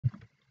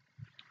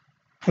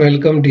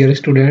Welcome dear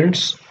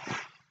students.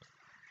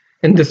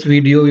 In this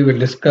video we will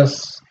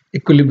discuss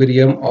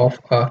equilibrium of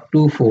a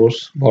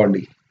two-force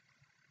body.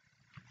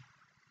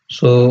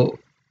 So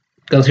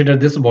consider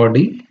this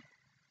body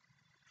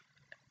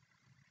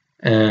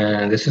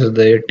and this is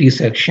the T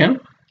section,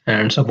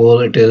 and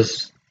suppose it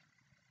is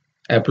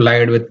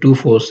applied with two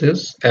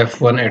forces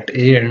F1 at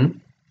A and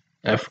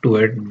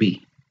F2 at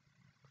B.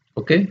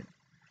 Okay.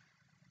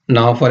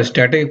 Now for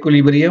static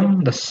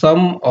equilibrium the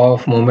sum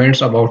of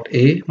moments about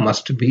A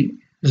must be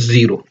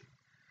 0,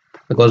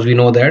 because we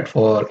know that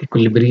for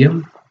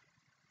equilibrium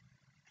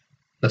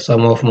the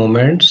sum of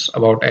moments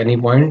about any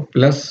point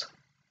plus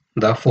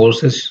the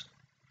forces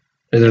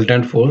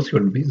resultant force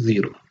should be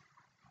 0.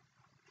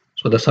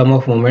 So the sum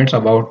of moments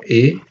about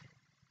A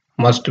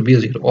must be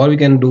 0, or we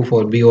can do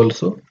for B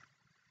also.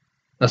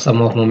 The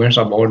sum of moments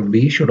about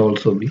B should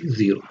also be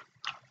 0.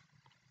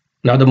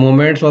 Now the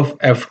moments of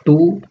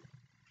F2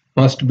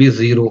 must be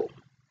 0.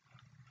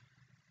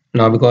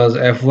 Now because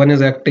F1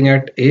 is acting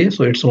at A,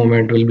 so its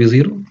moment will be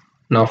 0.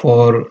 Now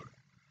for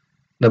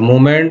the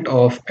moment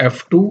of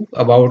F2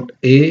 about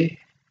A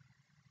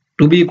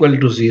to be equal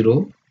to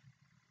 0,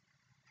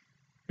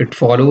 it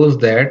follows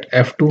that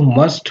F2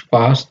 must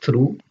pass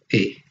through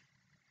A.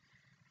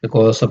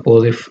 Because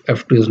suppose if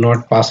F2 is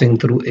not passing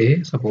through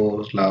A,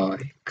 suppose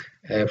like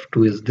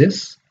F2 is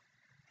this,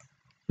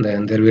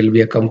 then there will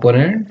be a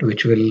component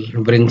which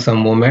will bring some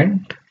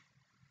moment.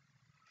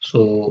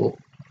 So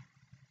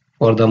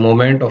for the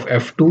moment of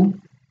F2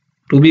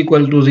 to be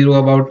equal to 0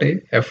 about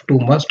A,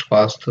 F2 must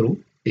pass through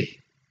A.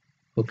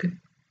 Okay.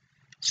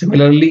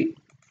 Similarly,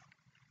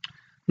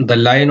 the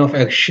line of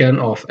action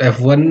of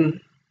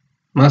F1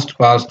 must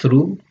pass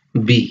through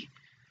B.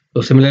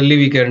 So similarly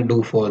we can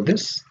do for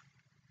this,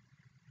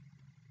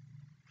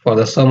 for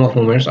the sum of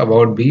moments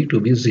about B to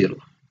be 0.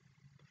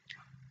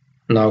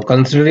 Now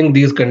considering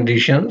these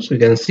conditions, we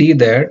can see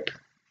that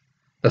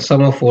the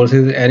sum of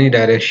forces in any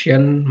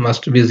direction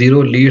must be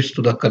 0 leads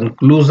to the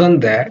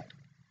conclusion that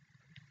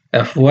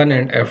F1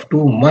 and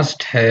F2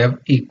 must have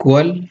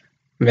equal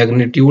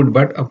magnitude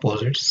but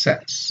opposite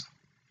sense.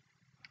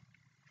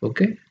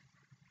 Okay.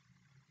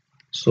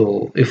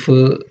 So if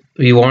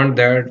we want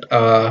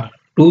that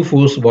two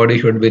force body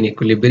should be in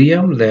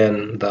equilibrium,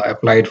 then the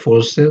applied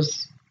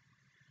forces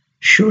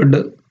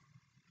should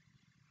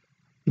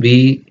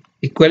be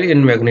equal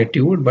in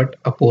magnitude but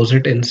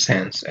opposite in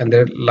sense, and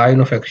their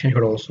line of action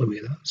should also be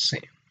the same.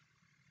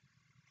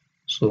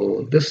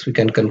 So this we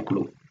can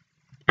conclude.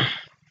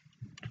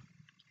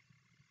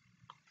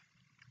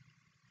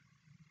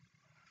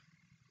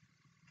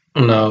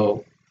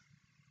 Now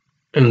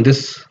in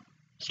this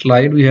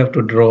slide we have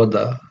to draw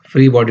the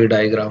free body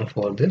diagram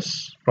for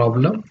this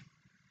problem.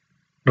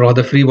 Draw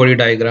the free body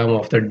diagram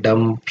of the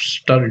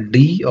dumpster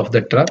D of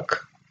the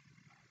truck,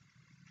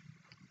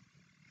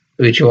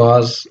 which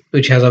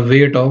has a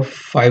weight of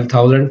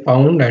 5,000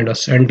 pound and a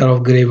center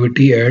of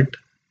gravity at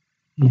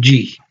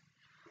G.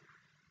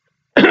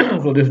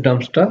 So this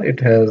dumpster, it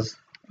has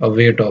a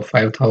weight of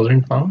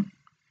 5,000 pound,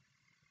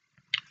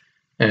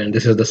 and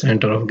this is the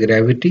center of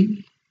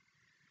gravity,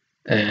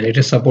 and it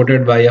is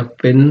supported by a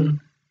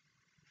pin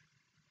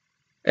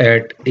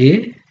at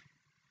A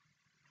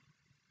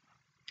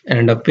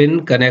and a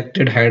pin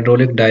connected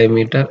hydraulic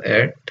diameter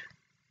at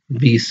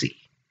BC.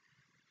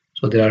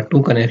 So there are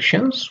two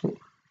connections.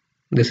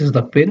 This is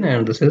the pin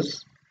and this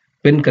is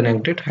pin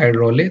connected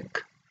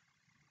hydraulic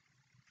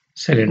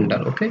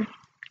cylinder. Okay.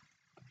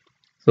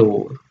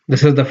 So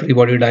this is the free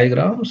body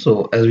diagram.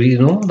 So as we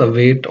know, the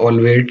weight, all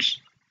weights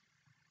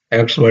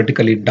acts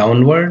vertically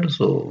downward.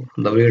 So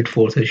the weight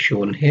force is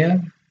shown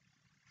here.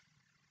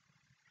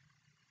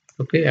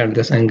 Okay, and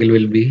this angle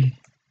will be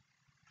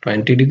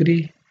 20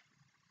 degree.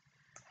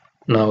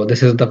 Now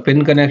this is the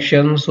pin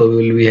connection. So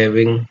we will be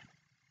having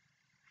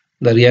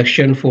the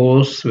reaction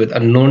force with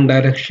unknown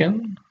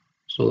direction.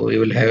 So we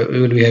will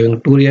be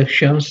having two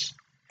reactions,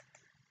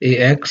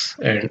 AX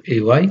and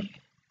AY.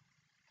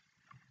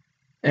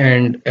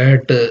 And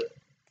at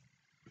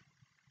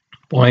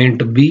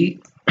point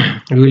B,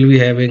 we will be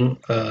having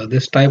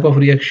this type of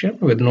reaction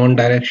with known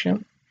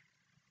direction.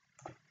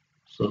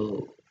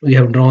 So we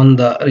have drawn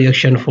the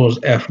reaction force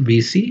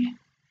FBC.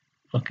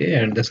 Okay,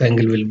 and this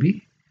angle will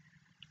be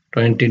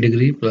 20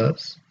 degree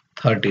plus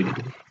 30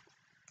 degree.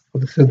 So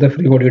this is the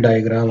free body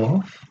diagram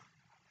of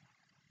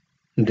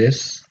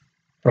this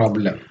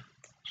problem.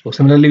 So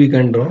similarly we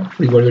can draw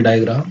free body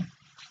diagram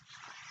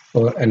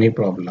for any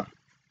problem.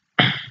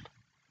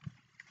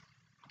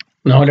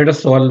 Now let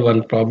us solve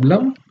one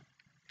problem.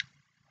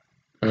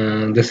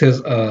 This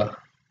is a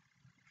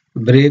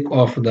brake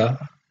of the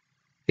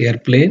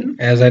airplane.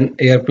 As an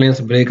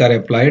airplane's brake are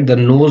applied, the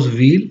nose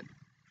wheel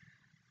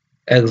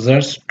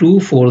exerts two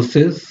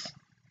forces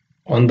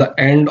on the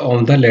end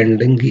of the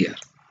landing gear.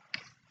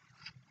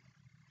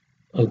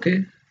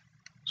 Okay,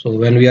 so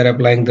when we are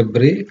applying the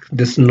brake,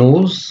 this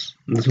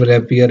will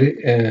appear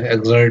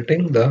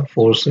exerting the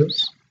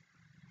forces.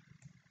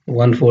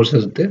 One force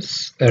is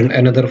this and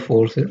another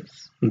force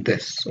is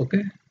this.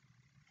 Okay,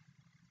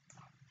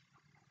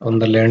 on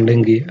the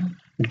landing gear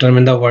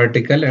Determine the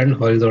vertical and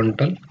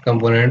horizontal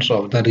components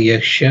of the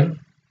reaction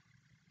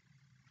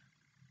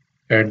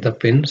at the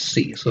pin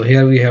C. So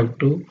here we have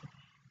to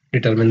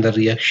determine the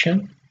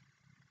reaction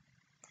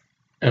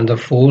and the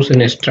force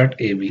in strut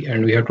AB,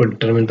 and we have to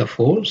determine the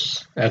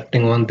force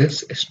acting on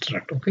this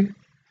strut. Okay,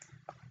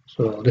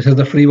 so this is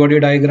the free body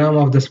diagram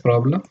of this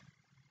problem.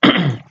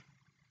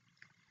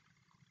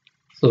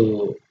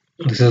 So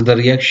this is the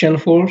reaction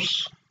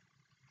force.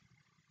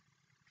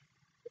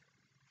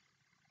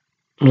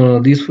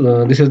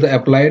 This is the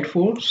applied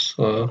force,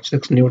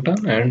 6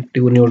 Newton and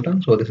 2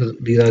 Newton. So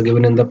these are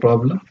given in the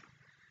problem.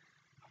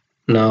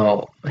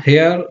 Now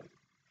here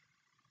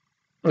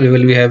we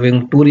will be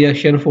having two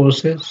reaction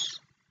forces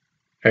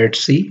at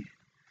C.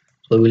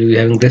 So we will be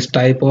having this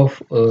type of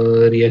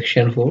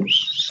reaction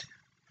force.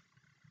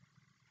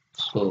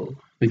 So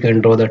we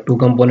can draw the two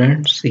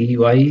components Cy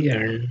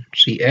and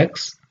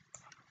Cx,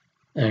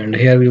 and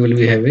here we will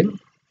be having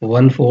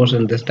one force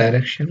in this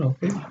direction.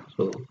 Okay,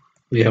 so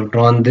we have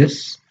drawn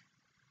this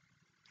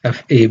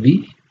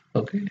FAB.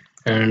 Okay,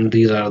 and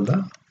these are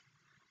the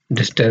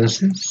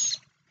distances,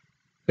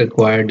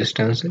 required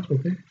distances.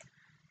 Okay,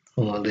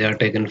 so they are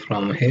taken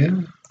from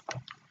here.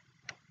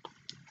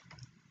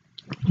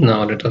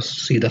 Now let us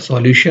see the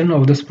solution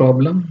of this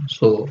problem.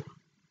 So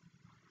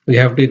we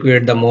have to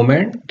equate the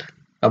moment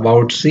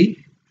about C.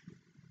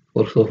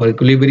 So for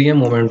equilibrium,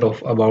 moment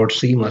of about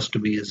C must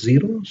be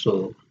 0.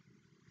 So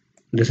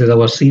this is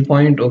our C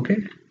point. Okay,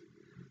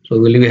 so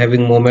we'll be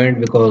having moment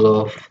because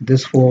of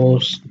this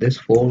force,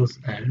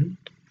 and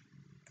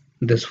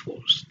this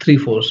force, three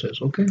forces.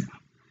 Okay,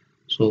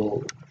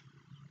 so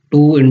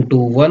 2 into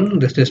 1,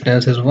 this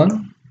distance is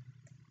 1.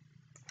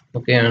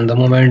 Okay, and the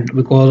moment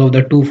because of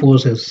the two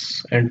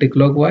forces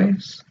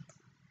anti-clockwise,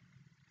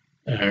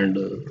 and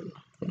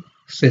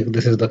 6,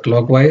 this is the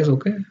clockwise.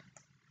 Okay,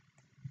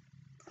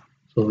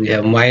 so we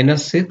have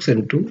minus 6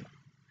 into,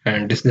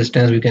 and this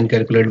distance we can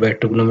calculate by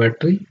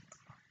trigonometry,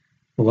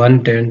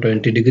 1, 10,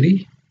 20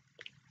 degree,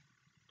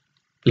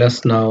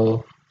 plus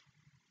now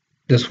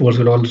this force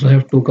will also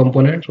have two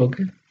components.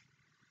 Okay,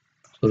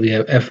 so we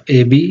have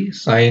FAB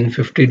sine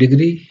 50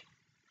 degree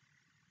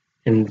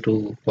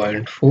into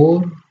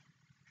 0.4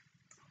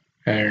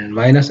 and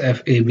minus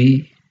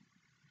FAB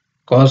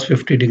cos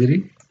 50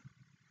 degree,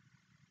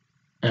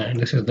 and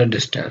this is the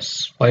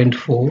distance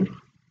 0.4,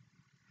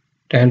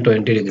 10,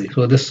 20 degree.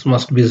 So this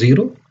must be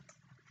 0.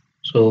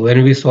 So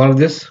when we solve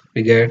this,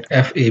 we get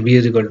FAB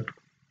is equal to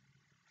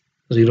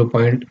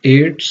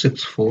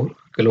 0.864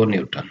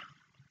 kilonewton.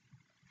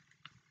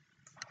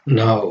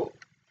 Now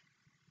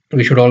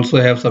we should also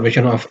have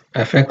summation of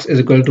Fx is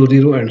equal to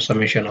 0 and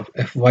summation of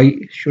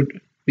Fy should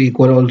be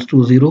equal also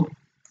to 0.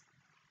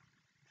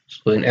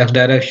 So in x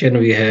direction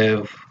we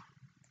have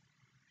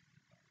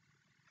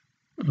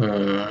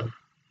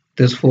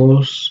this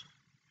force,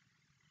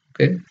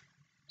 okay,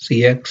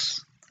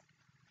 Cx,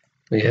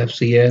 we have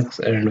Cx,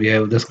 and we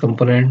have this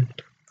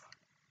component,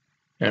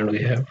 and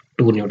we have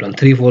 2 Newton.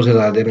 Three forces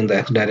are there in the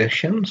x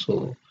direction,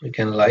 so we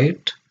can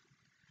write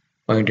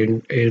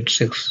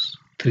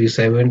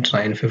 0.8637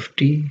 sine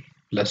 50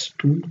 plus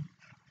 2,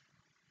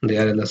 they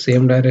are in the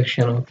same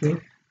direction. Okay,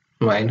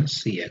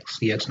 minus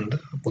Cx in the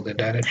opposite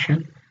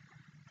direction.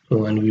 So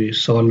when we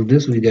solve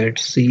this, we get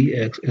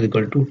Cx is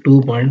equal to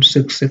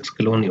 2.66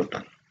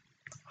 kilonewton.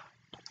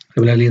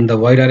 Similarly, in the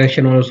y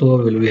direction also,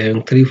 we will be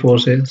having three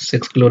forces,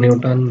 6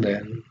 kilonewton,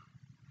 then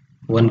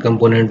one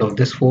component of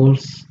this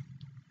force,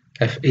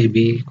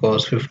 FAB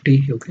cos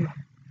 50, okay,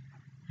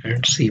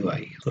 and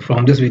Cy. So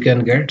from this we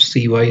can get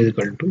Cy is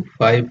equal to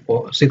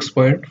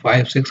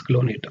 6.56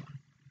 kilonewton.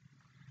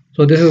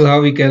 So this is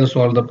how we can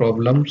solve the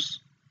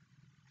problems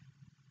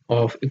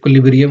of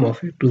equilibrium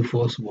of a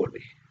two-force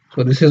body.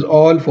 So this is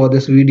all for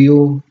this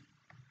video.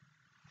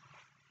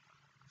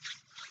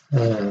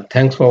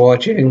 Thanks for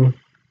watching.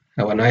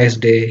 Have a nice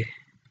day.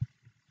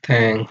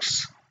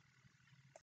 Thanks.